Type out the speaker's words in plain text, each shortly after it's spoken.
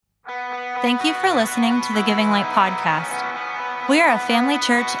Thank you for listening to the Giving Light podcast. We are a family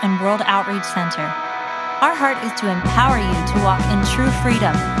church and world outreach center. Our heart is to empower you to walk in true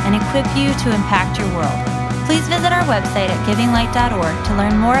freedom and equip you to impact your world. Please visit our website at givinglight.org to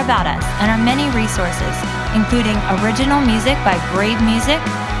learn more about us and our many resources, including original music by Brave Music,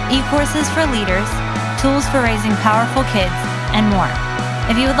 e-courses for leaders, tools for raising powerful kids, and more.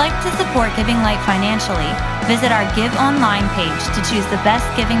 If you would like to support Giving Light financially, visit our Give Online page to choose the best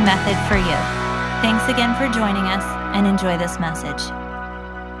giving method for you. Thanks again for joining us, and enjoy this message.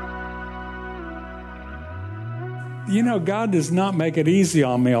 You know, God does not make it easy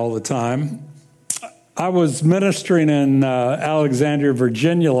on me all the time. I was ministering in Alexandria,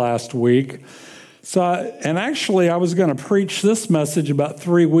 Virginia last week. Actually, I was going to preach this message about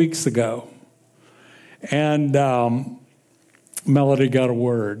 3 weeks ago. And Melody got a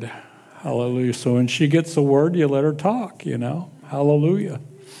word. Hallelujah. So when she gets a word, you let her talk, you know. Hallelujah.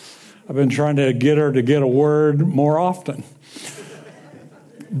 I've been trying to get her to get a word more often.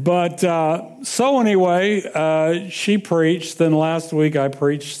 But anyway, she preached. Then last week I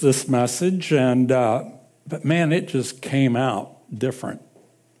preached this message. But man, it just came out different.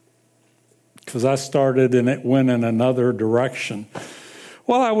 Because I started and it went in another direction.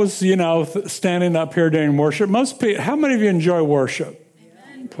 Well, I was, standing up here during worship. Most people, how many of you enjoy worship?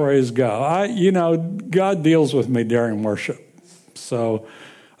 Amen. Praise God. God deals with me during worship. So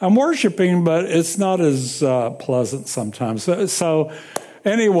I'm worshiping, but it's not as pleasant sometimes. So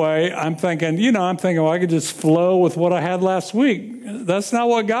anyway, I'm thinking, well, I could just flow with what I had last week. That's not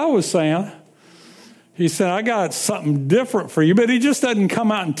what God was saying. He said, I got something different for you, but he just doesn't come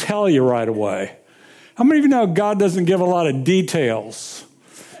out and tell you right away. How many of you know God doesn't give a lot of details?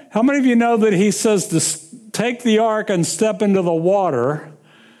 How many of you know that he says to take the ark and step into the water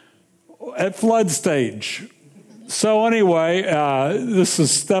at flood stage? So anyway, this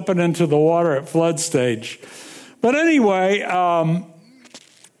is stepping into the water at flood stage. But anyway,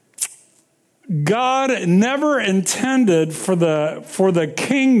 God never intended for the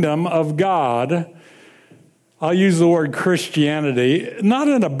kingdom of God, I'll use the word Christianity, not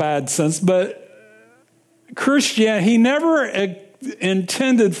in a bad sense, but Christianity, he never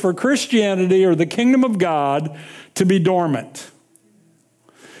intended for Christianity or the kingdom of God to be dormant.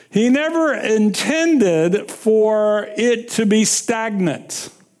 He never intended for it to be stagnant.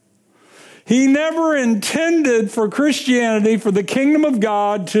 He never intended for Christianity, for the kingdom of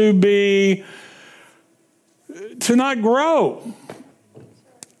God to not grow.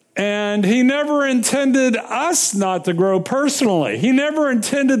 And he never intended us not to grow personally. He never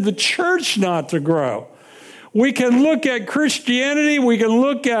intended the church not to grow. We can look at Christianity, we can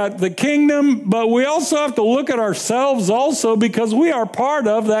look at the kingdom, but we also have to look at ourselves also because we are part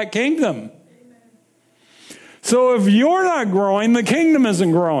of that kingdom. Amen. So if you're not growing, the kingdom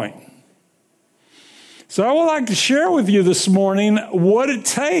isn't growing. So I would like to share with you this morning what it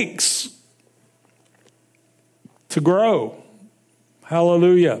takes to grow.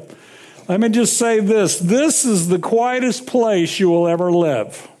 Hallelujah. Let me just say this. This is the quietest place you will ever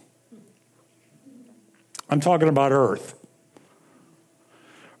live. I'm talking about earth.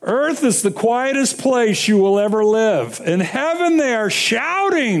 Earth is the quietest place you will ever live. In heaven, they are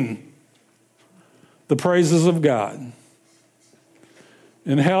shouting the praises of God.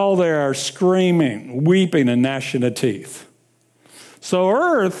 In hell, they are screaming, weeping, and gnashing of teeth. So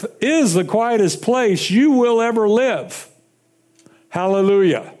earth is the quietest place you will ever live.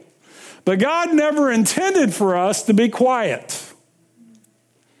 Hallelujah. But God never intended for us to be quiet.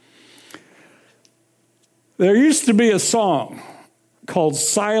 There used to be a song called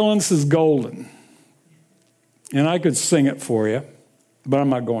Silence is Golden. And I could sing it for you, but I'm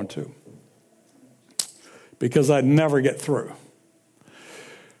not going to. Because I'd never get through.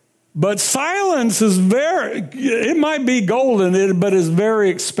 But silence is it might be golden, but it's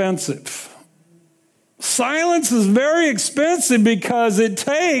very expensive. Silence is very expensive because it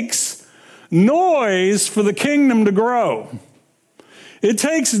takes noise for the kingdom to grow. It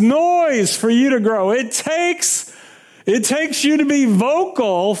takes noise for you to grow. It takes you to be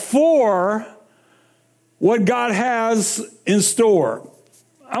vocal for what God has in store.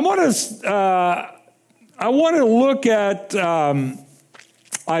 I want to look at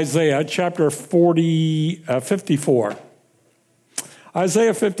Isaiah chapter 54.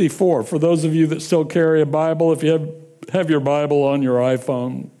 Isaiah 54. For those of you that still carry a Bible, if you have your Bible on your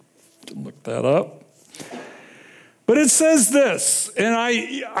iPhone, you can look that up. But it says this, and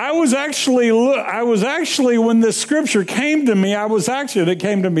I was actually when this scripture came to me, it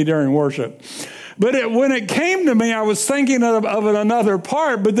came to me during worship. But when it came to me, I was thinking of it another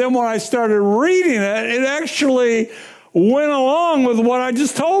part. But then when I started reading it, it actually went along with what I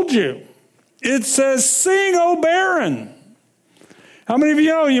just told you. it says, sing, O barren. How many of you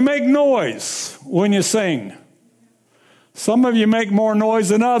know you make noise when you sing? Some of you make more noise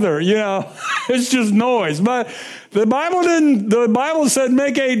than others. It's just noise. But the Bible said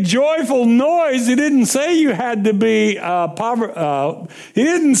make a joyful noise. It didn't say you had to be He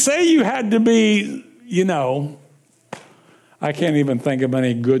didn't say you had to be, I can't even think of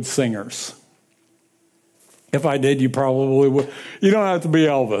any good singers. If I did, you probably would. You don't have to be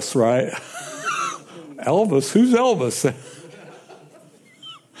Elvis, right? Elvis? Who's Elvis?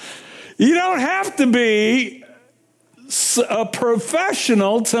 You don't have to be a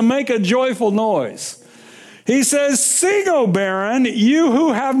professional to make a joyful noise. He says, sing, O barren, you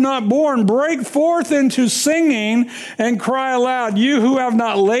who have not borne, break forth into singing and cry aloud, you who have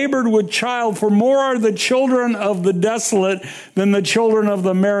not labored with child, for more are the children of the desolate than the children of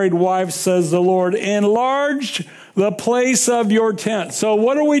the married wife, says the Lord. Enlarge the place of your tent. So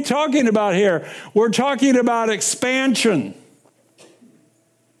what are we talking about here? We're talking about expansion.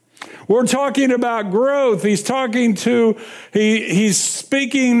 We're talking about growth. He's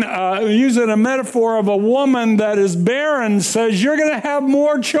speaking, using a metaphor of a woman that is barren, says you're going to have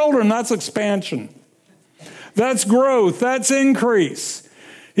more children. That's expansion. That's growth. That's increase.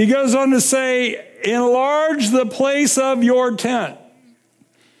 He goes on to say, enlarge the place of your tent.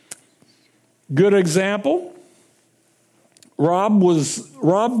 Good example. Rob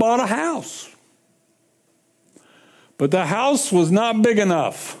bought a house. But the house was not big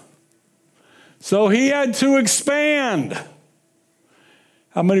enough. So he had to expand.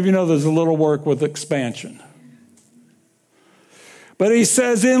 How many of you know there's a little work with expansion? But he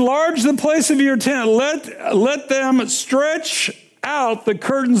says, enlarge the place of your tent. Let them stretch out the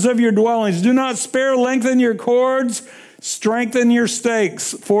curtains of your dwellings. Do not spare, lengthen your cords, strengthen your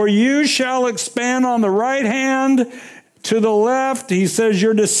stakes. For you shall expand on the right hand, to the left. He says,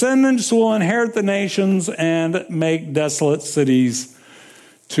 your descendants will inherit the nations and make desolate cities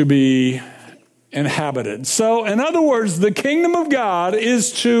to be inhabited. So, in other words, the kingdom of God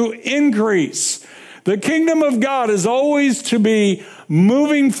is to increase. The kingdom of God is always to be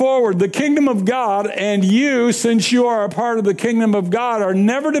moving forward. The kingdom of God, and you, since you are a part of the kingdom of God, are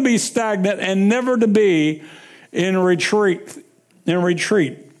never to be stagnant and never to be in retreat.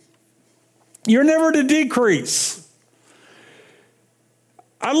 You're never to decrease.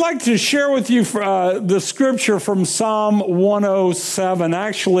 I'd like to share with you the scripture from Psalm 107.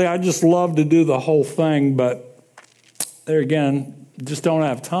 Actually, I just love to do the whole thing, but there again, just don't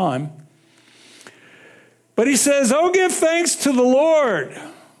have time. But he says, oh, give thanks to the Lord,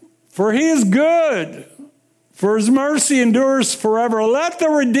 for he is good, for his mercy endures forever. Let the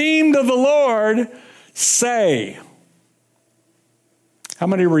redeemed of the Lord say. How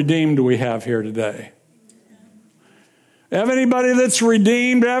many redeemed do we have here today? Have anybody that's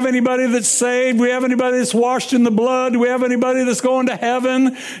redeemed? Do we have anybody that's saved? Do we have anybody that's washed in the blood? Do we have anybody that's going to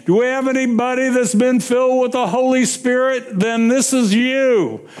heaven? Do we have anybody that's been filled with the Holy Spirit? Then this is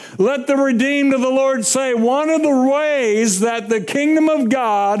you. Let the redeemed of the Lord say. One of the ways that the kingdom of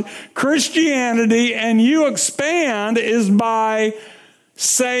God, Christianity, and you expand is by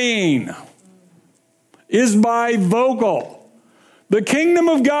saying, is by vocal. The kingdom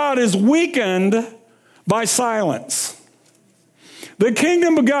of God is weakened by silence. The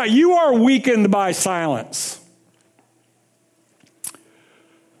kingdom of God, you are weakened by silence.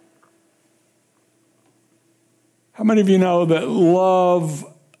 How many of you know that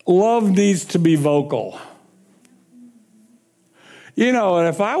love needs to be vocal? And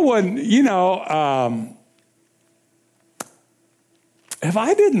if I wouldn't, if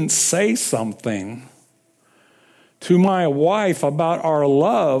I didn't say something to my wife about our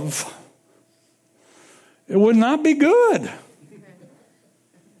love, it would not be good.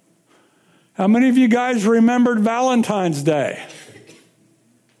 How many of you guys remembered Valentine's Day?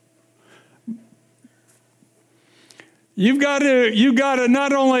 You've got to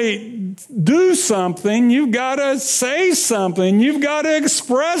not only do something, you've got to say something, you've got to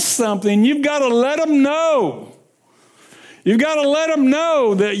express something, you've got to let them know. You've got to let them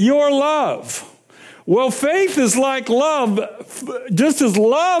know that you're love. Well, faith is like love. Just as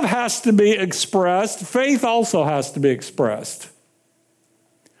love has to be expressed, faith also has to be expressed.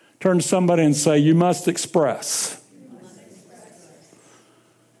 Turn to somebody and say, you must express.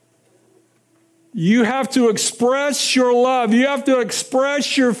 You have to express your love. You have to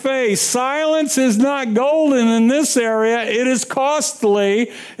express your faith. Silence is not golden in this area. It is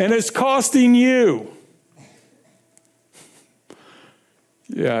costly, and it's costing you.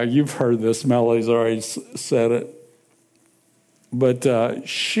 Yeah, you've heard this. Melody's already said it. But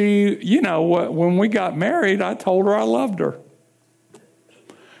she, when we got married, I told her I loved her.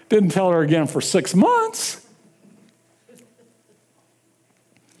 Didn't tell her again for 6 months.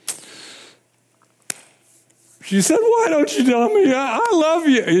 She said, why don't you tell me I love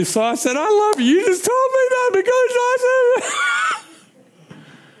you? So I said, I love you. You just told me that because I said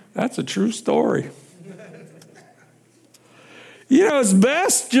That's a true story. You know, it's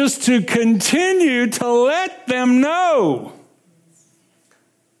best just to continue to let them know.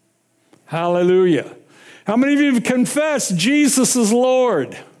 Hallelujah. How many of you have confessed Jesus is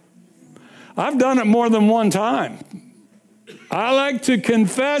Lord? I've done it more than one time. I like to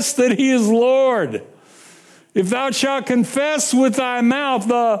confess that he is Lord. If thou shalt confess with thy mouth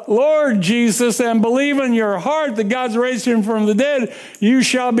the Lord Jesus and believe in your heart that God's raised him from the dead, you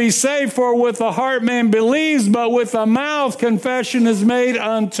shall be saved. For with the heart man believes, but with the mouth confession is made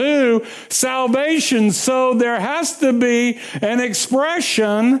unto salvation. So there has to be an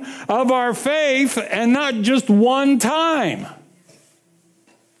expression of our faith and not just one time.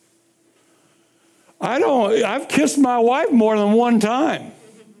 I've kissed my wife more than one time.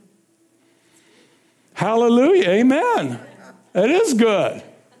 Hallelujah. Amen. It is good.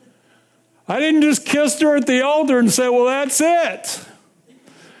 I didn't just kiss her at the altar and say, well, that's it.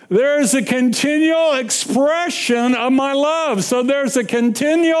 There is a continual expression of my love. So there's a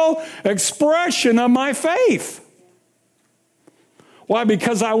continual expression of my faith. Why?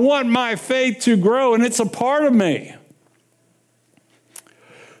 Because I want my faith to grow, and it's a part of me.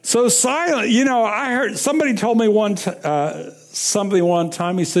 So silent, you know, I heard somebody told me something one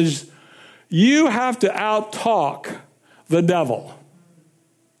time. He says, you have to out-talk the devil.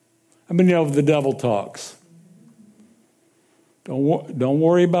 How many know the devil talks? Don't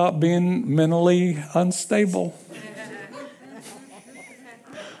worry about being mentally unstable.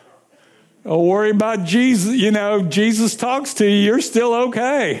 Don't worry about Jesus. You know, Jesus talks to you, you're still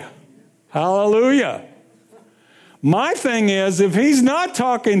okay. Hallelujah. My thing is, if he's not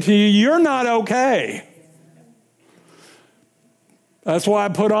talking to you, you're not okay. That's why I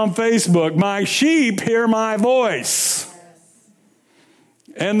put on Facebook, my sheep hear my voice.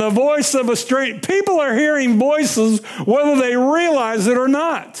 And the voice of a stranger. People are hearing voices whether they realize it or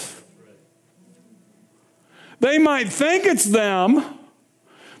not. They might think it's them,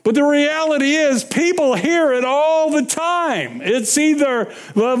 but the reality is people hear it all the time. It's either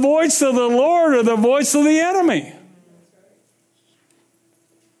the voice of the Lord or the voice of the enemy.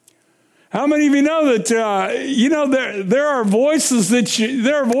 How many of you know that, there are voices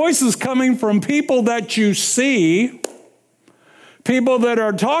there are voices coming from people that you see, people that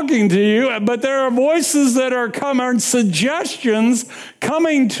are talking to you, but there are voices that are coming, suggestions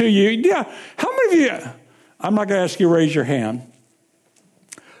coming to you. Yeah. How many of you, I'm not going to ask you to raise your hand,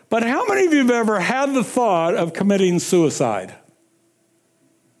 but how many of you have ever had the thought of committing suicide?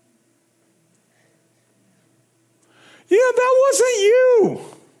 Yeah, that wasn't you.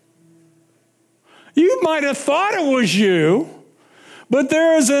 You might have thought it was you, but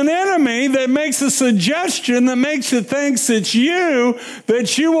there is an enemy that makes a suggestion that makes you think it's you,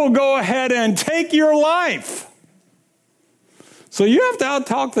 that you will go ahead and take your life. So you have to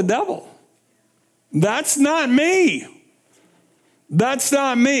out-talk the devil. That's not me. That's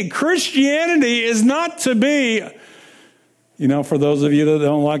not me. Christianity is not to be, for those of you that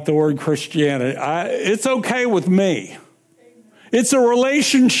don't like the word Christianity, it's okay with me. It's a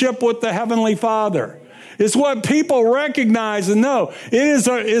relationship with the Heavenly Father. It's what people recognize and know.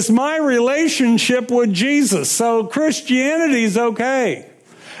 It's my relationship with Jesus. So Christianity is okay.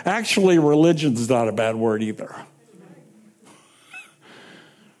 Actually, religion's not a bad word either.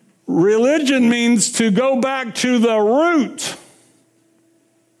 Religion means to go back to the root.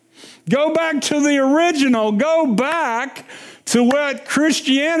 Go back to the original. Go back to what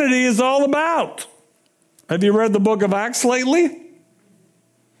Christianity is all about. Have you read the book of Acts lately?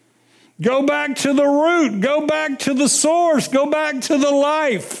 Go back to the root. Go back to the source. Go back to the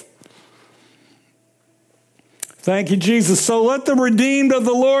life. Thank you, Jesus. So let the redeemed of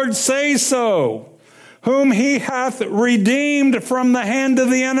the Lord say so, whom he hath redeemed from the hand of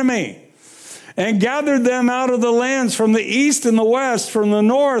the enemy, and gathered them out of the lands from the east and the west, from the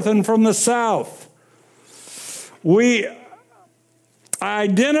north and from the south. You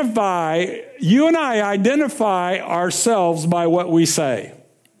and I identify ourselves by what we say.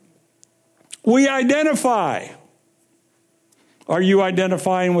 We identify. Are you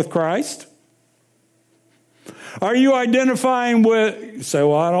identifying with Christ? Are you identifying with, you say,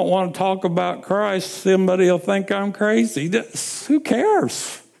 well, I don't want to talk about Christ. Somebody will think I'm crazy. Who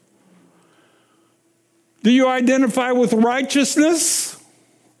cares? Do you identify with righteousness?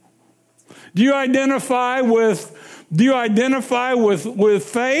 Do you identify with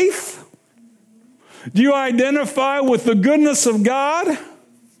faith? Do you identify with the goodness of God?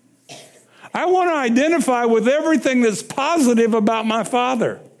 want to identify with everything that's positive about my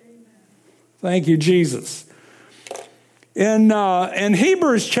Father. Thank you, Jesus. In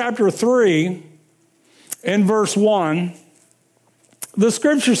Hebrews chapter 3, in verse 1, the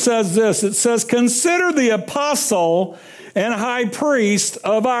scripture says this. It says, "Consider the apostle and high priest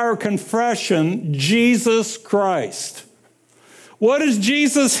of our confession, Jesus Christ." What is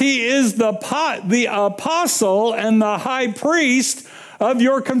Jesus? He is the apostle and the high priest of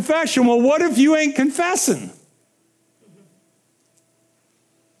your confession. Well, what if you ain't confessing?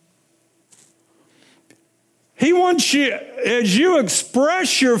 He wants you, as you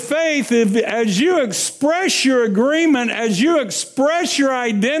express your faith, as you express your agreement, as you express your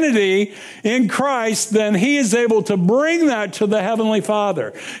identity in Christ, then He is able to bring that to the Heavenly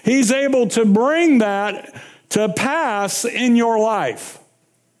Father. He's able to bring that to pass in your life.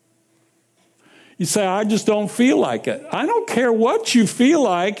 You say, I just don't feel like it. I don't care what you feel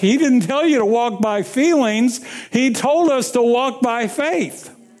like. He didn't tell you to walk by feelings. He told us to walk by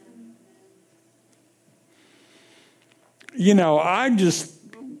faith. You know, I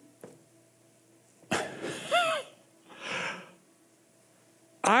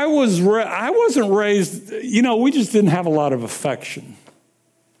wasn't raised, you know, we just didn't have a lot of affection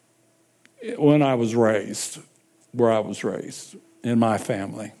when I was raised, where I was raised, in my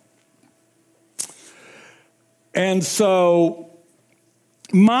family. And so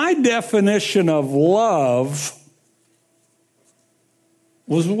my definition of love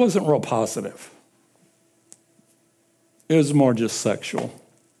wasn't real positive. It was more just sexual,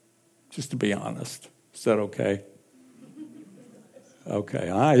 just to be honest. Is that okay? Okay,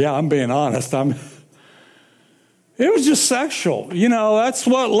 yeah, I'm being honest. It was just sexual. You know, that's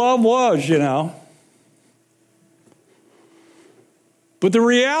what love was, you know. But the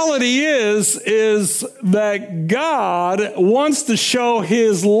reality is that God wants to show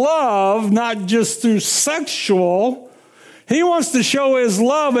His love not just through sexual. He wants to show His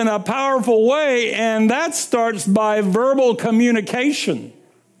love in a powerful way, and that starts by verbal communication.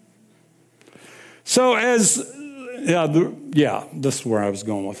 So this is where I was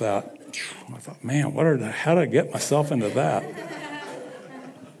going with that. I thought, man, how did I get myself into that?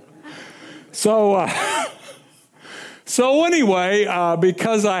 So anyway,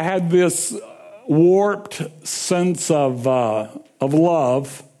 because I had this warped sense of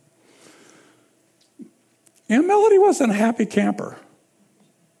love, and Melody wasn't a happy camper,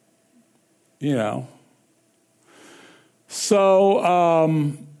 you know. So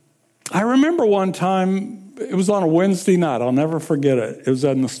I remember one time, it was on a Wednesday night. I'll never forget it. It was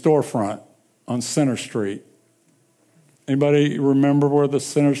in the storefront on Center Street. Anybody remember where the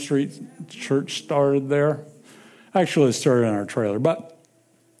Center Street church started there? Actually, it started in our trailer.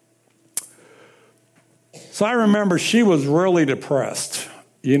 So I remember she was really depressed.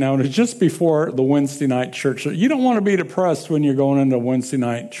 You know, and it's just before the Wednesday night church. You don't want to be depressed when you're going into Wednesday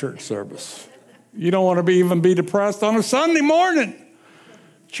night church service. You don't want to even be depressed on a Sunday morning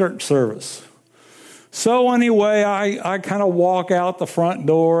church service. So anyway, I kind of walk out the front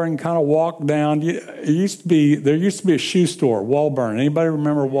door and kind of walk down. There used to be a shoe store, Walburn. Anybody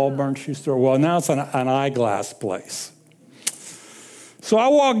remember Walburn shoe store? Well, now it's an eyeglass place. So I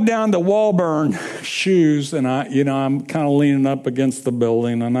walk down to Walburn Shoes, and I'm kind of leaning up against the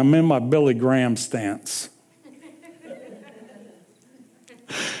building, and I'm in my Billy Graham stance.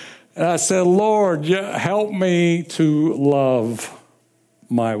 And I said, Lord, help me to love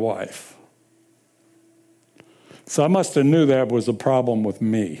my wife. So I must have knew that was a problem with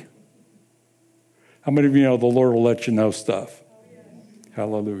me. How many of you know the Lord will let you know stuff?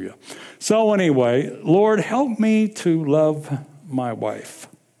 Hallelujah. So anyway, Lord, help me to love my wife.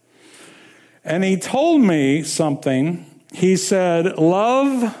 And He told me something. He said,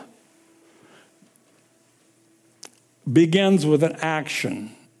 love begins with an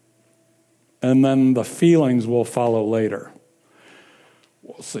action, and then the feelings will follow later.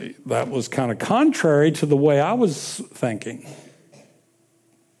 Well, see, that was kind of contrary to the way I was thinking.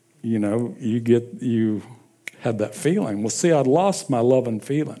 You know, you had that feeling. Well, see, I'd lost my love and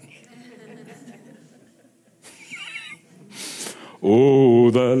feeling.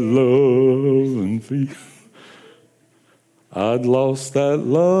 Oh, that love and feeling. I'd lost that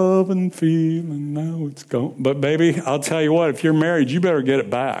love and feeling. Now it's gone. But baby, I'll tell you what, if you're married, you better get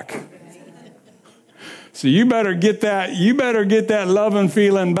it back. So you better get that love and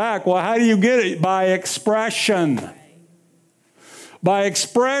feeling back. Well, how do you get it? By expression. By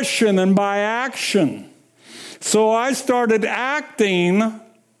expression and by action. So I started acting.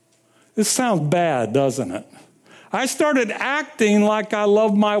 This sounds bad, doesn't it? I started acting like I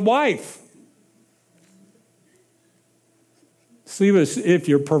love my wife. See, if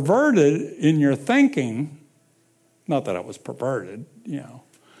you're perverted in your thinking, not that I was perverted,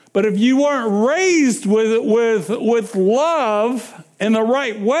 but if you weren't raised with love in the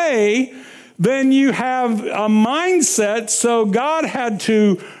right way, then you have a mindset. So God had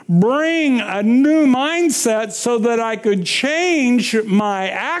to bring a new mindset so that I could change my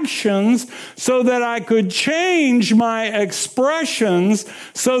actions, so that I could change my expressions,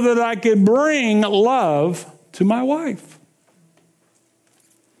 so that I could bring love to my wife.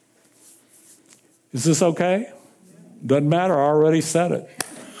 Is this okay? Doesn't matter. I already said it.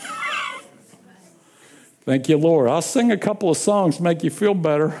 Thank you, Lord. I'll sing a couple of songs to make you feel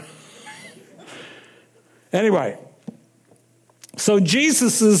better. Anyway, so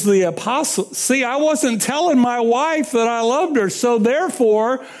Jesus is the apostle. See, I wasn't telling my wife that I loved her, so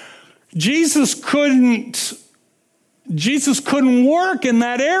therefore, Jesus couldn't work in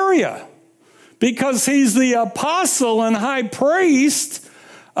that area because he's the apostle and high priest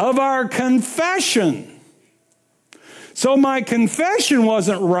of our confession. So my confession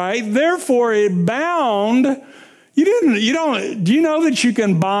wasn't right, therefore it bound. Do you know that you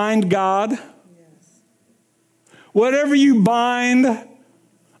can bind God? Whatever you bind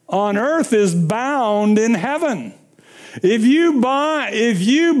on earth is bound in heaven. If you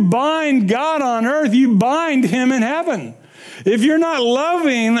bind God on earth, you bind him in heaven. If you're not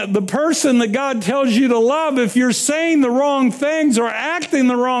loving the person that God tells you to love, if you're saying the wrong things or acting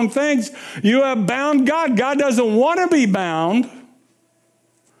the wrong things, you have bound God. God doesn't want to be bound.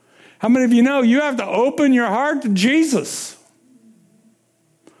 How many of you know you have to open your heart to Jesus?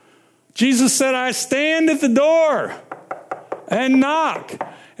 Jesus said, I stand at the door and knock.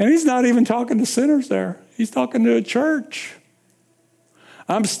 And he's not even talking to sinners there. He's talking to a church.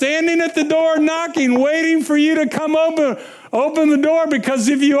 I'm standing at the door knocking, waiting for you to come open the door, because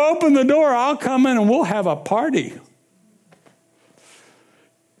if you open the door, I'll come in and we'll have a party.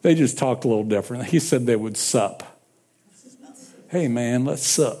 They just talked a little different. He said they would sup. Hey, man, let's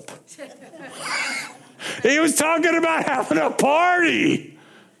sup. He was talking about having a party.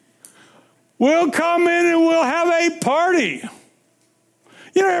 We'll come in and we'll have a party.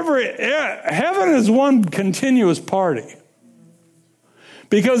 Heaven is one continuous party.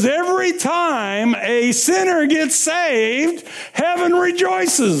 Because every time a sinner gets saved, heaven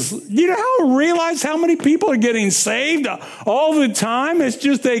rejoices. Realize how many people are getting saved all the time? It's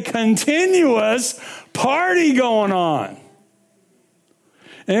just a continuous party going on.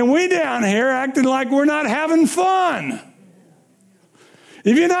 And we down here acting like we're not having fun.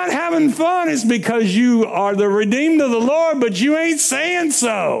 If you're not having fun, it's because you are the redeemed of the Lord, but you ain't saying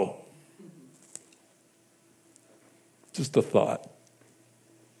so. Just a thought.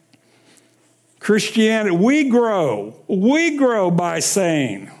 Christianity, we grow by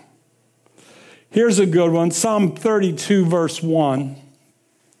saying. Here's a good one, Psalm 32, verse 1.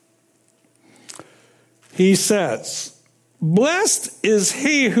 He says, blessed is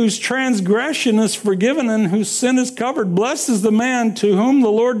he whose transgression is forgiven and whose sin is covered. Blessed is the man to whom the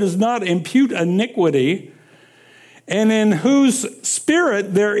Lord does not impute iniquity, and in whose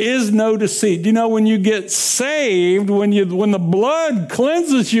spirit there is no deceit. When you get saved, when the blood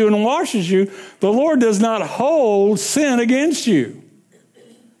cleanses you and washes you, the Lord does not hold sin against you.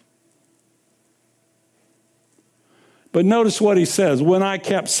 But notice what he says, when I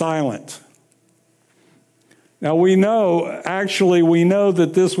kept silent. Now we know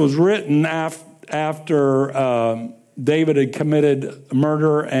that this was written after David had committed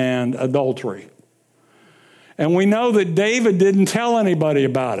murder and adultery. And we know that David didn't tell anybody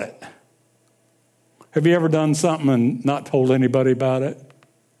about it. Have you ever done something and not told anybody about it?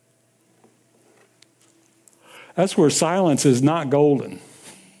 That's where silence is not golden.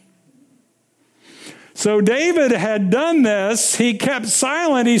 So David had done this. He kept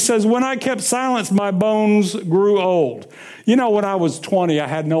silent. He says, when I kept silence, my bones grew old. When I was 20, I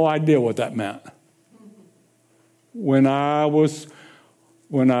had no idea what that meant. When I was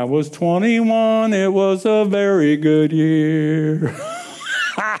 21, it was a very good year.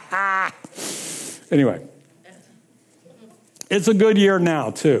 Anyway, it's a good year now,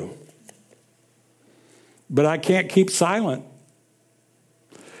 too. But I can't keep silent.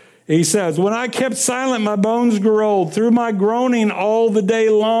 He says, when I kept silent, my bones grew old, through my groaning all the day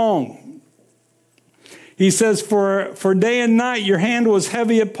long. He says, for day and night your hand was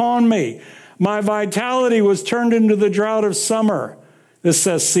heavy upon me. My vitality was turned into the drought of summer. This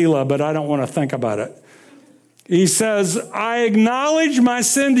says Selah, but I don't want to think about it. He says, I acknowledge my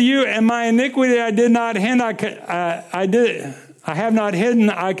sin to you, and my iniquity I did not hide. I have not hidden.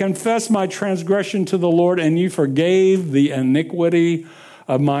 I confess my transgression to the Lord, and you forgave the iniquity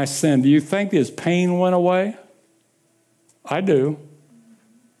of my sin. Do you think his pain went away? I do.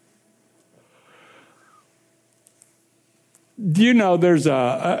 Do you know there's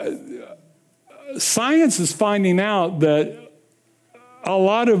science is finding out that a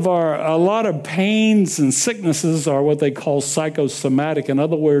lot of pains and sicknesses are what they call psychosomatic. In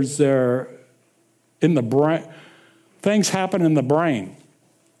other words, they're in the brain. Things happen in the brain.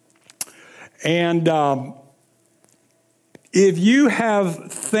 And if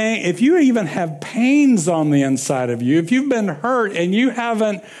you even have pains on the inside of you, if you've been hurt and you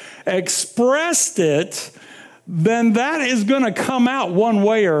haven't expressed it, then that is going to come out one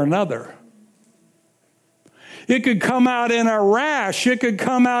way or another. It could come out in a rash. It could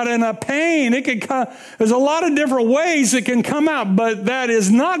come out in a pain. There's a lot of different ways it can come out, but that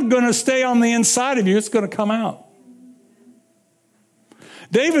is not going to stay on the inside of you. It's going to come out.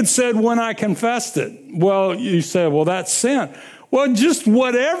 David said, when I confessed it. Well, you said, well, that's sin. Well, just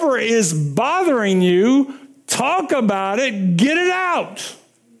whatever is bothering you, talk about it, get it out.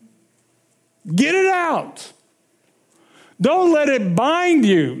 Get it out. Don't let it bind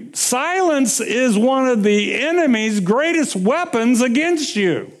you. Silence is one of the enemy's greatest weapons against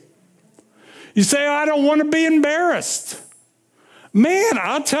you. You say, I don't want to be embarrassed. Man,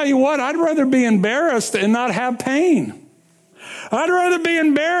 I'll tell you what, I'd rather be embarrassed and not have pain. I'd rather be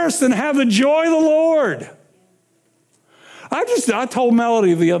embarrassed and have the joy of the Lord. I told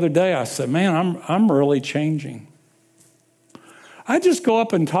Melody the other day, I said, man, I'm really changing. I just go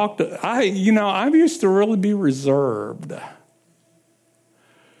up and talk to, I used to really be reserved. I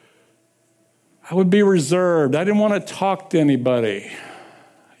would be reserved. I didn't want to talk to anybody,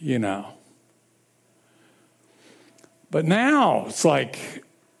 But now it's like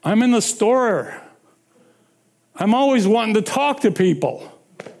I'm in the store. I'm always wanting to talk to people.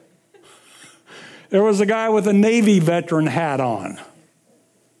 There was a guy with a Navy veteran hat on.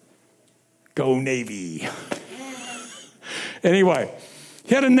 Go Navy. Anyway,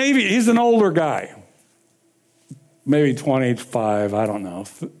 he's an older guy. Maybe 25, I don't know,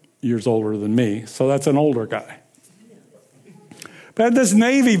 years older than me. So that's an older guy. But this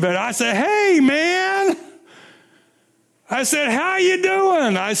Navy veteran, I said, hey, man. I said, how you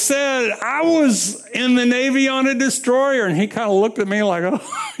doing? I said, I was in the Navy on a destroyer. And he kind of looked at me like, oh,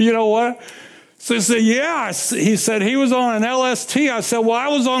 you know what? So he said, yeah. He said he was on an LST. I said, well, I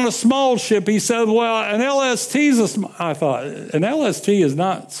was on a small ship. He said, well, an LST is I thought, an LST is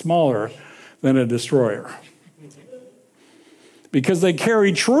not smaller than a destroyer. Because they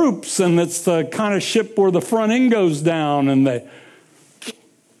carry troops, and it's the kind of ship where the front end goes down, and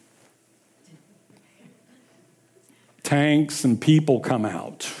tanks and people come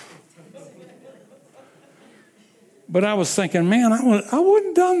out. But I was thinking, man, I wouldn't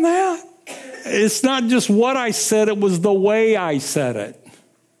have done that. It's not just what I said, it was the way I said it.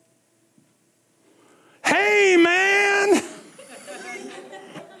 Hey, man!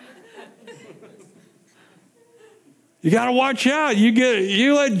 You got to watch out.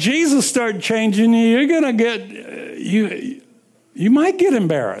 You let Jesus start changing you, you're going to get, you might get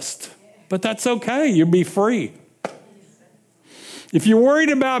embarrassed, but that's okay. You'll be free. If you're worried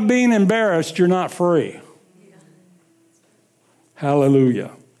about being embarrassed, you're not free.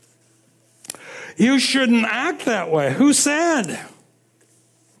 Hallelujah. You shouldn't act that way. Who said?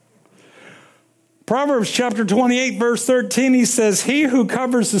 Proverbs chapter 28, verse 13, he says, he who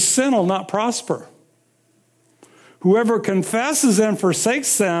covers his sin will not prosper. Whoever confesses and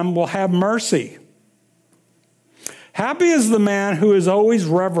forsakes them will have mercy. Happy is the man who is always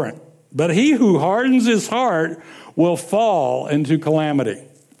reverent, but he who hardens his heart will fall into calamity.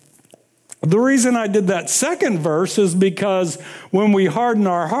 The reason I did that second verse is because when we harden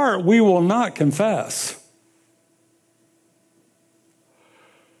our heart, we will not confess.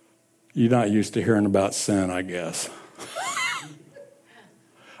 You're not used to hearing about sin, I guess.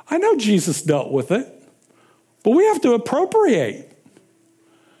 I know Jesus dealt with it, but we have to appropriate.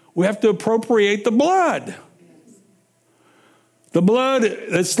 We have to appropriate the blood. The blood,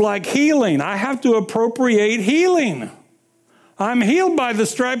 it's like healing. I have to appropriate healing. I'm healed by the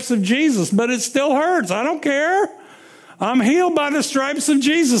stripes of Jesus, but it still hurts. I don't care. I'm healed by the stripes of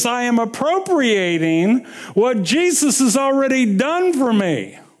Jesus. I am appropriating what Jesus has already done for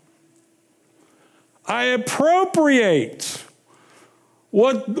me. I appropriate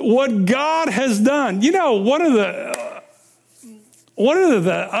what God has done. You know, one of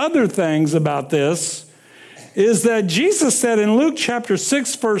the other things about this is that Jesus said in Luke chapter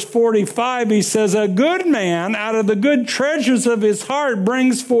 6, verse 45, he says, a good man out of the good treasures of his heart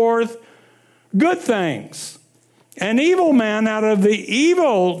brings forth good things. An evil man out of the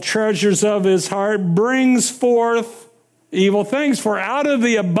evil treasures of his heart brings forth evil things. For out of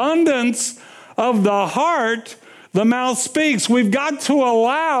the abundance of the heart, The mouth speaks. We've got to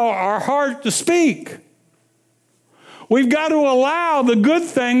allow our heart to speak. We've got to allow the good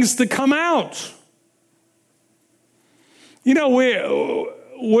things to come out. You know,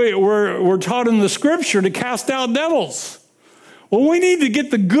 we're taught in the scripture to cast out devils. Well, we need to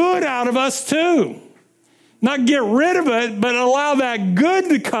get the good out of us too. Not get rid of it, but allow that good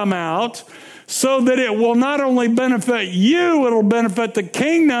to come out so that it will not only benefit you, it'll benefit the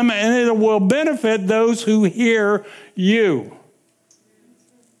kingdom, and it will benefit those who hear you.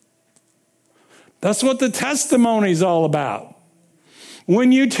 That's what the testimony is all about.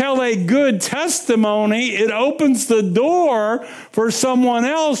 When you tell a good testimony, it opens the door for someone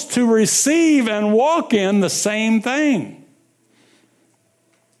else to receive and walk in the same thing.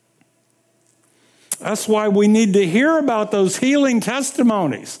 That's why we need to hear about those healing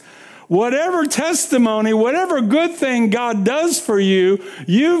testimonies. Whatever testimony, whatever good thing God does for you,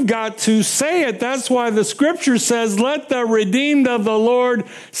 you've got to say it. That's why the scripture says, let the redeemed of the Lord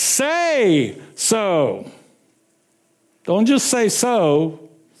say so. Don't just say so.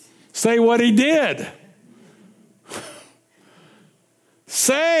 Say what he did.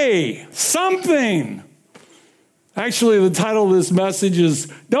 Say something. Actually, the title of this message is,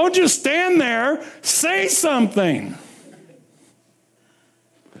 don't just stand there, say something.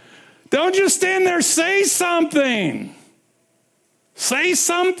 Don't just stand there, say something. Say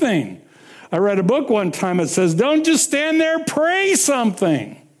something. I read a book one time that says, don't just stand there, pray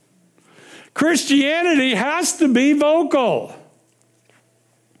something. Christianity has to be vocal.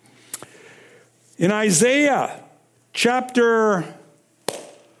 In Isaiah chapter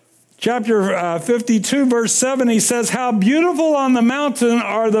 52, verse 7, he says, how beautiful on the mountain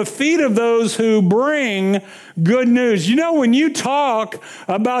are the feet of those who bring good news. You know, when you talk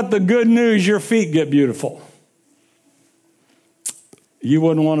about the good news, your feet get beautiful. You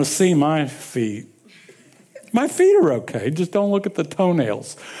wouldn't want to see my feet. My feet are okay. Just don't look at the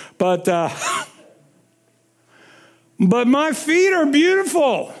toenails. But my feet are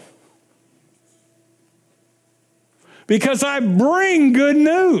beautiful. Because I bring good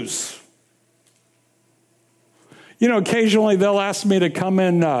news. You know, occasionally they'll ask me to come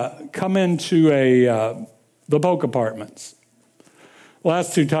into the Polk Apartments. The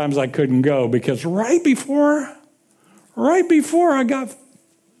last 2 times I couldn't go because right before I got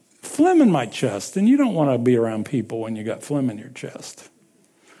phlegm in my chest, and you don't want to be around people when you got phlegm in your chest.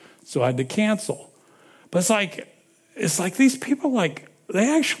 So I had to cancel. But it's like these people,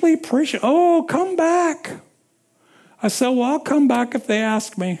 they actually appreciate, oh, come back. I said, well, I'll come back if they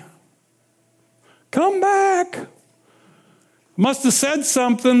ask me. Come back. Must have said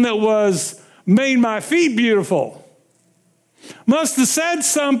something that made my feet beautiful. Must have said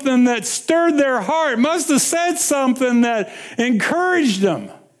something that stirred their heart. Must have said something that encouraged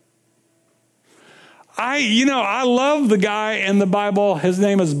them. I love the guy in the Bible. His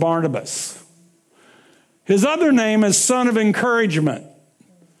name is Barnabas. His other name is Son of Encouragement.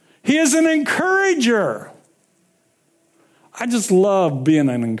 He is an encourager. I just love being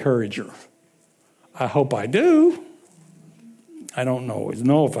an encourager. I hope I do. I don't always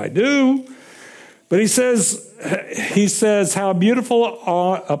know if I do. But he says, how beautiful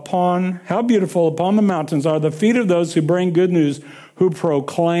upon the mountains are the feet of those who bring good news, who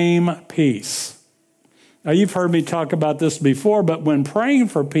proclaim peace. Now, you've heard me talk about this before, but when praying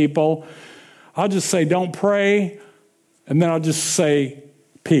for people, I'll just say, don't pray, and then I'll just say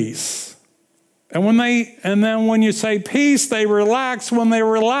peace. And then when you say peace, they relax. When they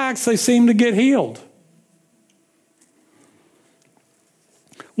relax, they seem to get healed.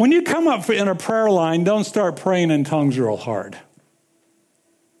 When you come up in a prayer line, don't start praying in tongues real hard.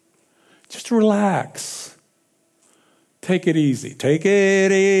 Just relax. Take it easy. Take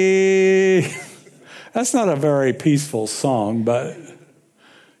it easy. That's not a very peaceful song, but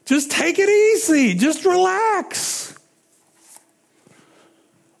just take it easy. Just relax.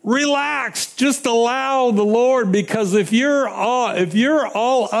 Relax. Just allow the Lord, because if you're all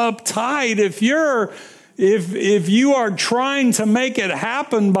uptight, if you are trying to make it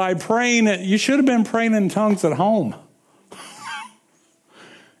happen by praying it, you should have been praying in tongues at home.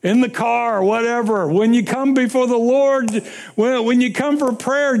 In the car, whatever. When you come before the Lord, when you come for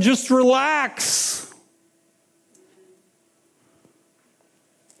prayer, just relax.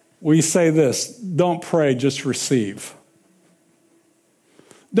 We say this, don't pray, just receive.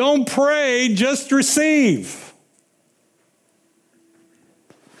 Don't pray, just receive.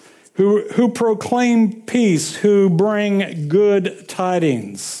 Who proclaim peace, who bring good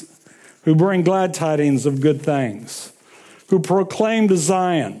tidings, who bring glad tidings of good things, who proclaim to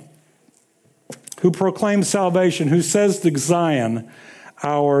Zion, who proclaim salvation, who says to Zion,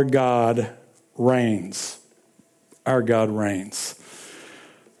 our God reigns. Our God reigns.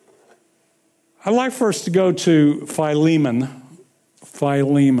 I'd like for us to go to Philemon.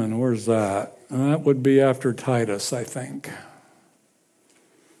 Philemon, where's that? That would be after Titus, I think.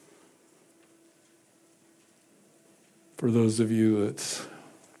 For those of you that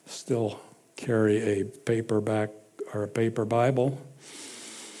still carry a paperback or a paper Bible.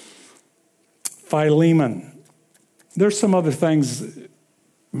 Philemon. There's some other things,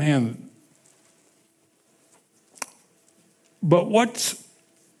 man. But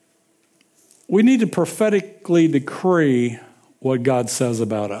we need to prophetically decree what God says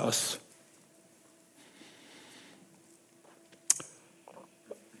about us.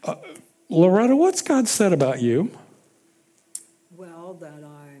 Loretta, what's God said about you? Well, that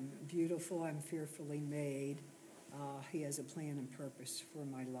I'm beautiful, I'm fearfully made. He has a plan and purpose for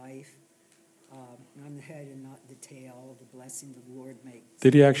my life. I'm the head and not the tail. The blessing the Lord makes.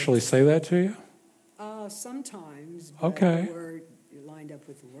 Did he actually say that to you? Sometimes. But Okay. The word lined up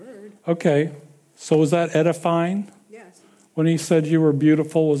with the word. Okay. So was that edifying? Yes. When he said you were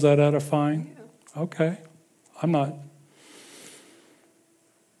beautiful, was that edifying? Yeah. Okay. I'm not.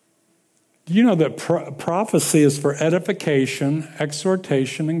 You know that prophecy is for edification,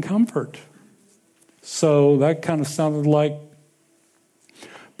 exhortation, and comfort. So that kind of sounded like.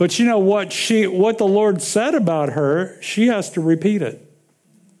 But you know what the Lord said about her, she has to repeat it.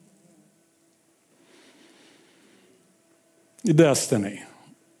 Destiny.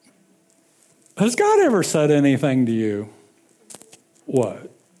 Has God ever said anything to you? What?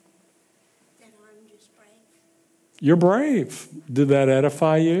 That I'm just brave. You're brave. Did that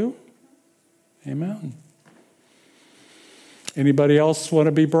edify you? Amen. Anybody else want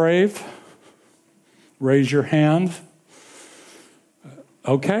to be brave? Raise your hand.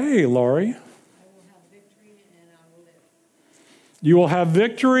 Okay, Laurie. I will have victory and I will live. You will have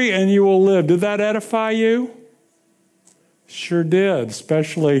victory and you will live. Did that edify you? Sure did,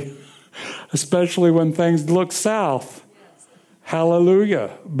 especially when things look south.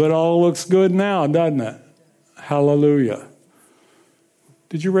 Hallelujah. But all looks good now, doesn't it? Hallelujah.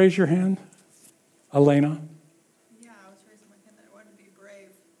 Did you raise your hand? Elena? Yeah, I was raising my hand that I wanted to be brave.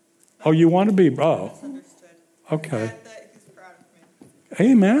 Oh, you want to be? Oh, Misunderstood. okay. That he's proud of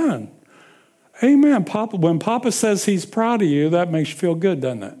me. Amen. Amen. Papa, when Papa says he's proud of you, that makes you feel good,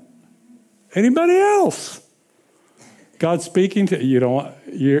 doesn't it? Anybody else? God speaking to you.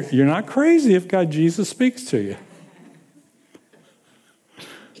 You're not crazy if Jesus speaks to you.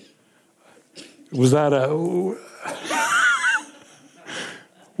 Was that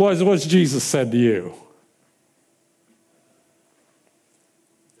what's Jesus said to you?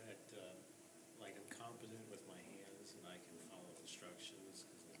 That like I'm competent with my hands and I can follow instructions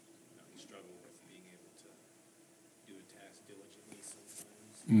because you struggle with being able to do a task diligently sometimes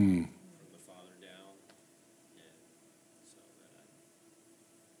from the Father down, and so that I'm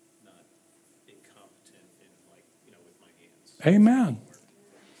not incompetent in with my hands. Amen.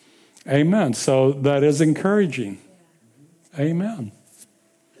 Amen. So that is encouraging. Amen.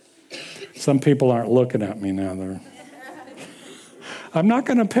 Some people aren't looking at me now. I'm not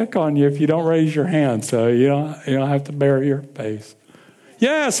going to pick on you if you don't raise your hand, so you don't have to bury your face.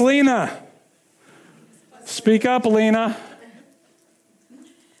 Yes, Lena. Speak up, Lena.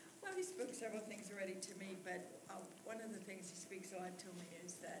 Well, he spoke several things already to me, but one of the things he speaks a lot to me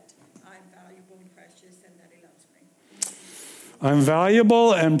is that I'm valuable and precious and that he loves me. I'm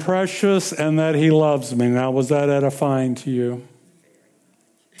valuable and precious and that he loves me. Now, was that edifying to you?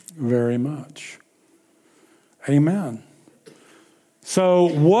 Very much. Amen. So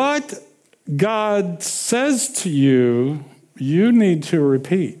what God says to you, you need to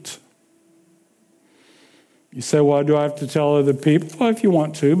repeat. You say, well, do I have to tell other people? Well, if you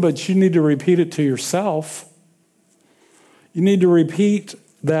want to, but you need to repeat it to yourself. You need to repeat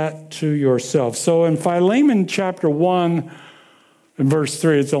that to yourself. So in Philemon chapter 1, in verse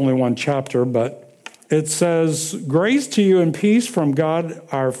 3, it's only one chapter, but it says, grace to you and peace from God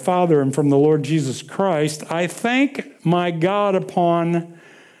our Father and from the Lord Jesus Christ. I thank my God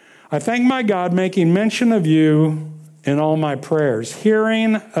making mention of you in all my prayers,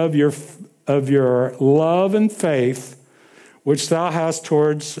 hearing of your love and faith, which thou hast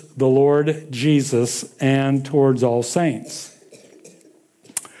towards the Lord Jesus and towards all saints.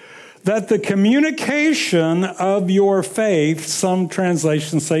 That the communication of your faith, some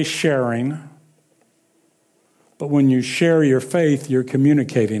translations say sharing, but when you share your faith, you're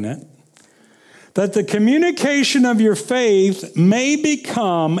communicating it. That the communication of your faith may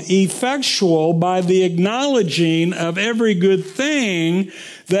become effectual by the acknowledging of every good thing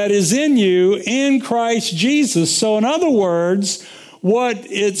that is in you in Christ Jesus. So in other words, what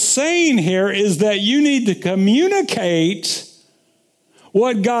it's saying here is that you need to communicate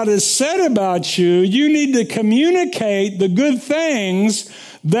what God has said about you. You need to communicate the good things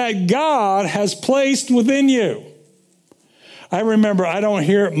that God has placed within you. I remember, I don't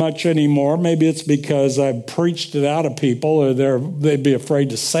hear it much anymore. Maybe it's because I've preached it out of people or they'd be afraid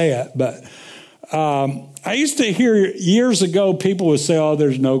to say it. But I used to hear years ago people would say, oh,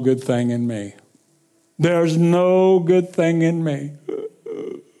 there's no good thing in me. There's no good thing in me.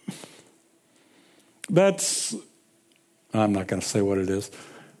 I'm not going to say what it is.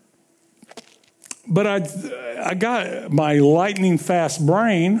 But I got my lightning fast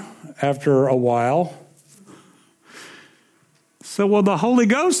brain after a while. So, well, the Holy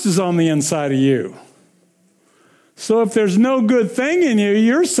Ghost is on the inside of you. So if there's no good thing in you,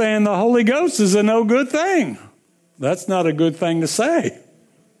 you're saying the Holy Ghost is a no good thing. That's not a good thing to say.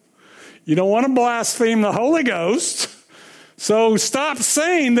 You don't want to blaspheme the Holy Ghost. So stop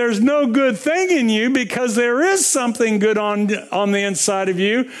saying there's no good thing in you, because there is something good on the inside of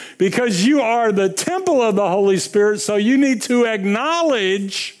you, because you are the temple of the Holy Spirit. So you need to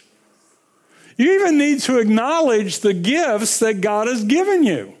acknowledge, you even need to acknowledge the gifts that God has given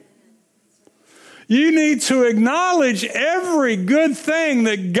you. You need to acknowledge every good thing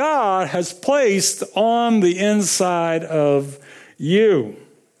that God has placed on the inside of you.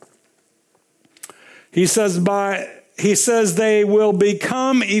 He says they will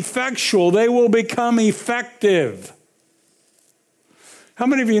become effectual. They will become effective. How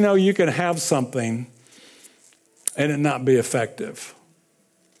many of you know you can have something and it not be effective?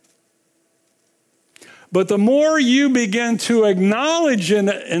 But the more you begin to acknowledge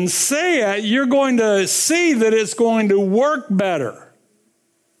and say it, you're going to see that it's going to work better.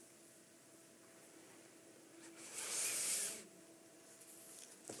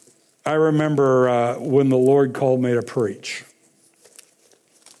 I remember when the Lord called me to preach.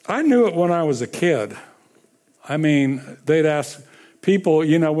 I knew it when I was a kid. I mean, they'd ask people,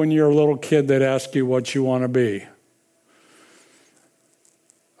 when you're a little kid, they'd ask you what you want to be.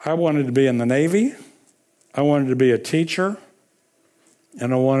 I wanted to be in the Navy. I wanted to be a teacher,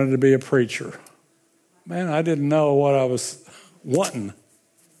 and I wanted to be a preacher. Man, I didn't know what I was wanting.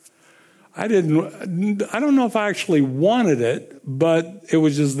 I don't know if I actually wanted it, but it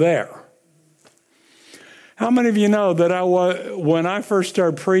was just there. How many of you know that when I first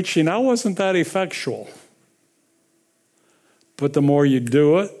started preaching, I wasn't that effectual? But the more you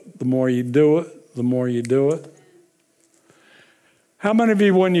do it, the more you do it, the more you do it. How many of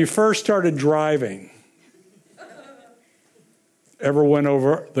you, when you first started driving, ever went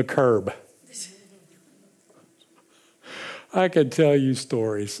over the curb? I could tell you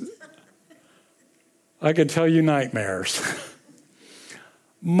stories. I could tell you nightmares.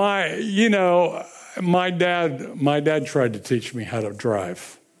 My dad tried to teach me how to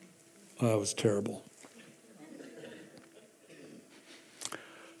drive. That was terrible.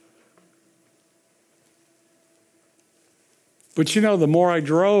 But the more I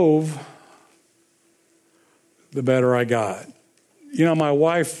drove, the better I got. My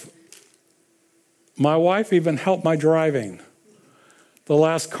wife even helped my driving. The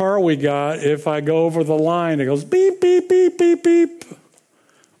last car we got, if I go over the line, it goes beep, beep, beep, beep, beep.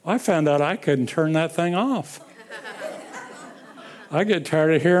 I found out I couldn't turn that thing off. I get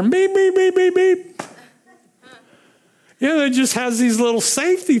tired of hearing beep, beep, beep, beep, beep. It just has these little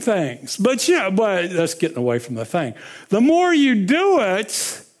safety things. But that's getting away from the thing. The more you do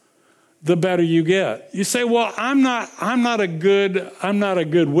it, the better you get. You say, well, I'm not a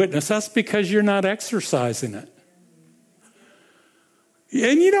good witness. That's because you're not exercising it.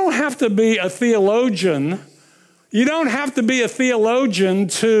 And you don't have to be a theologian. You don't have to be a theologian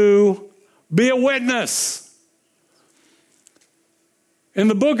to be a witness. In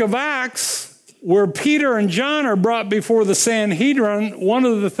the book of Acts, where Peter and John are brought before the Sanhedrin, one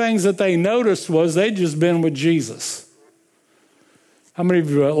of the things that they noticed was they'd just been with Jesus. How many of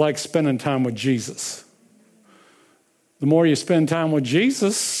you like spending time with Jesus? The more you spend time with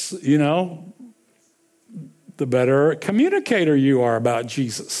Jesus, the better communicator you are about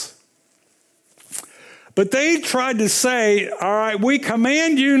Jesus. But they tried to say, all right, we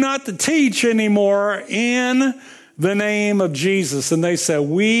command you not to teach anymore in the name of Jesus. And they said,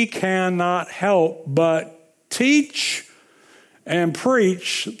 we cannot help but teach and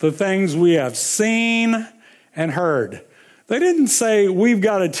preach the things we have seen and heard. They didn't say we've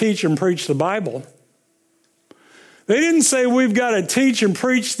got to teach and preach the Bible. They didn't say we've got to teach and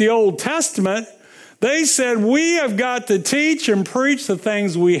preach the Old Testament. They said we have got to teach and preach the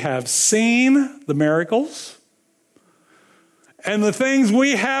things we have seen, the miracles, and the things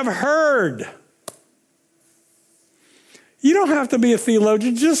we have heard. You don't have to be a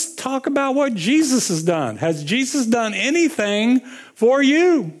theologian. Just talk about what Jesus has done. Has Jesus done anything for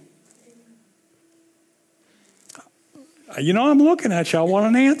you? You know, I'm looking at you. I want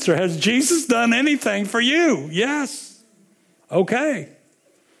an answer. Has Jesus done anything for you? Yes. Okay.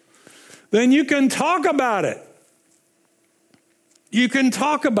 Then you can talk about it. You can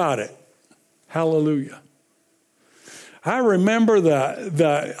talk about it. Hallelujah. I remember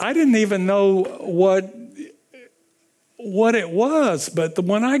I didn't even know what it was, but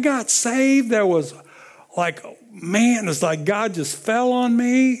when I got saved, there was like, man, it's like God just fell on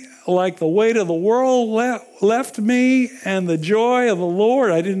me, like the weight of the world left me, and the joy of the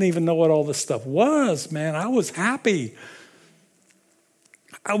Lord. I didn't even know what all this stuff was, man. I was happy.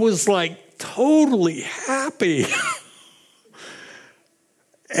 I was like totally happy.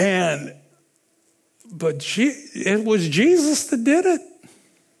 But it was Jesus that did it.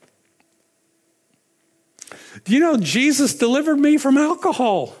 Do you know Jesus delivered me from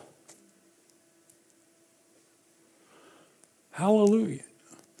alcohol? Hallelujah.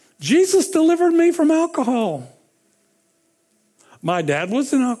 Jesus delivered me from alcohol. My dad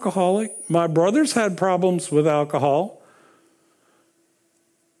was an alcoholic. My brothers had problems with alcohol.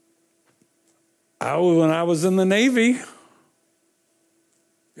 When I was in the Navy,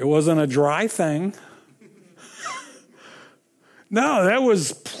 it wasn't a dry thing. No, there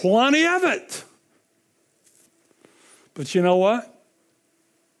was plenty of it. But you know what?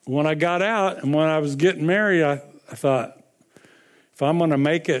 When I got out and when I was getting married, I thought, if I'm going to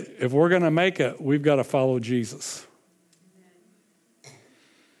make it, if we're going to make it, we've got to follow Jesus.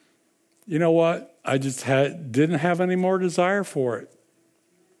 You know what? I just didn't have any more desire for it.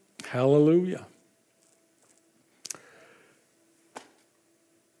 Hallelujah.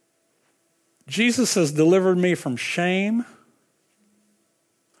 Jesus has delivered me from shame.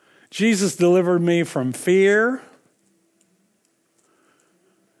 Jesus delivered me from fear.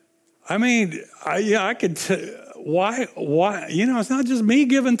 I mean, I could why? You know, it's not just me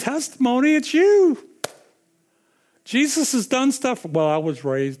giving testimony, it's you. Jesus has done stuff. Well, I was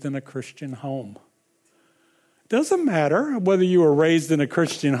raised in a Christian home. Doesn't matter whether you were raised in a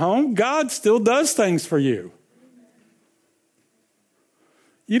Christian home. God still does things for you.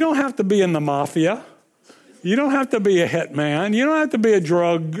 You don't have to be in the mafia. You don't have to be a hitman. You don't have to be a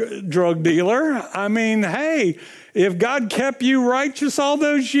drug dealer. I mean, hey, if God kept you righteous all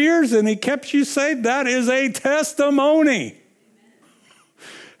those years and he kept you saved, that is a testimony.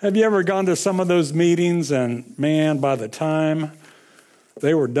 Have you ever gone to some of those meetings and, man, by the time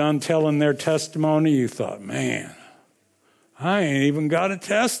they were done telling their testimony, you thought, man, I ain't even got a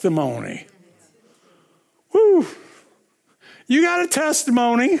testimony. Woo! You got a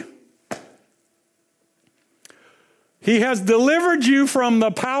testimony. He has delivered you from the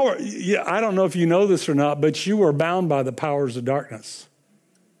power. I don't know if you know this or not, but you were bound by the powers of darkness.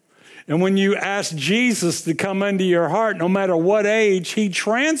 And when you asked Jesus to come into your heart, no matter what age, he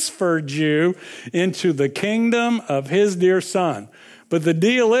transferred you into the kingdom of his dear son. But the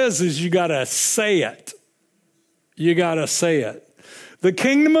deal is you got to say it. You got to say it. The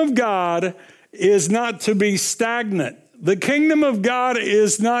kingdom of God is not to be stagnant. The kingdom of God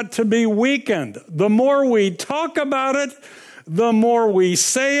is not to be weakened. The more we talk about it, the more we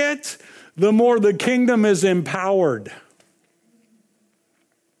say it, the more the kingdom is empowered.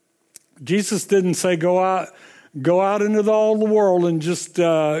 Jesus didn't say go out into all the world and just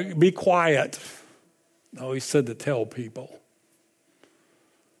be quiet. No, he said to tell people.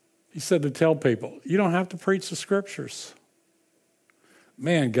 He said to tell people, you don't have to preach the scriptures.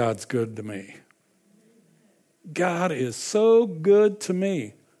 Man, God's good to me. God is so good to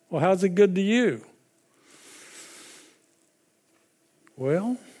me. Well, how's it good to you?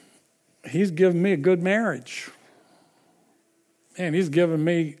 Well, he's given me a good marriage. Man, he's given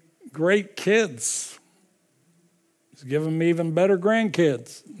me great kids. He's given me even better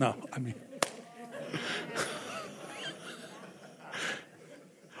grandkids. No, I mean.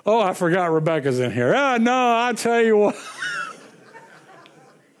 Oh, I forgot Rebecca's in here. No, I'll tell you what.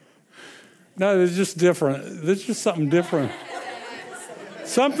 No, there's just different. There's just something different.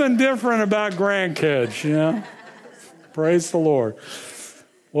 Something different about grandkids, you know. Praise the Lord.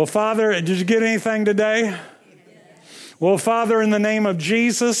 Well, Father, did you get anything today? Well, Father, in the name of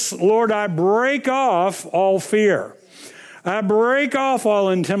Jesus, Lord, I break off all fear. I break off all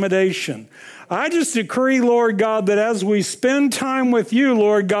intimidation. I just decree, Lord God, that as we spend time with you,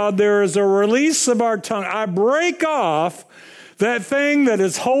 Lord God, there is a release of our tongue. I break off that thing that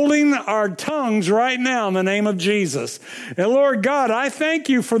is holding our tongues right now in the name of Jesus. And Lord God, I thank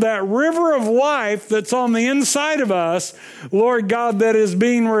you for that river of life that's on the inside of us, Lord God, that is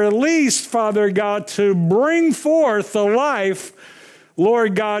being released, Father God, to bring forth the life,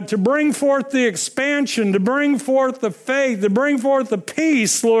 Lord God, to bring forth the expansion, to bring forth the faith, to bring forth the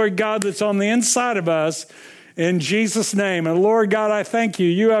peace, Lord God, that's on the inside of us in Jesus' name. And Lord God, I thank you.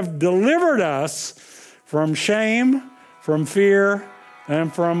 You have delivered us from shame, from fear,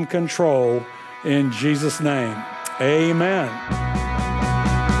 and from control in Jesus' name. Amen.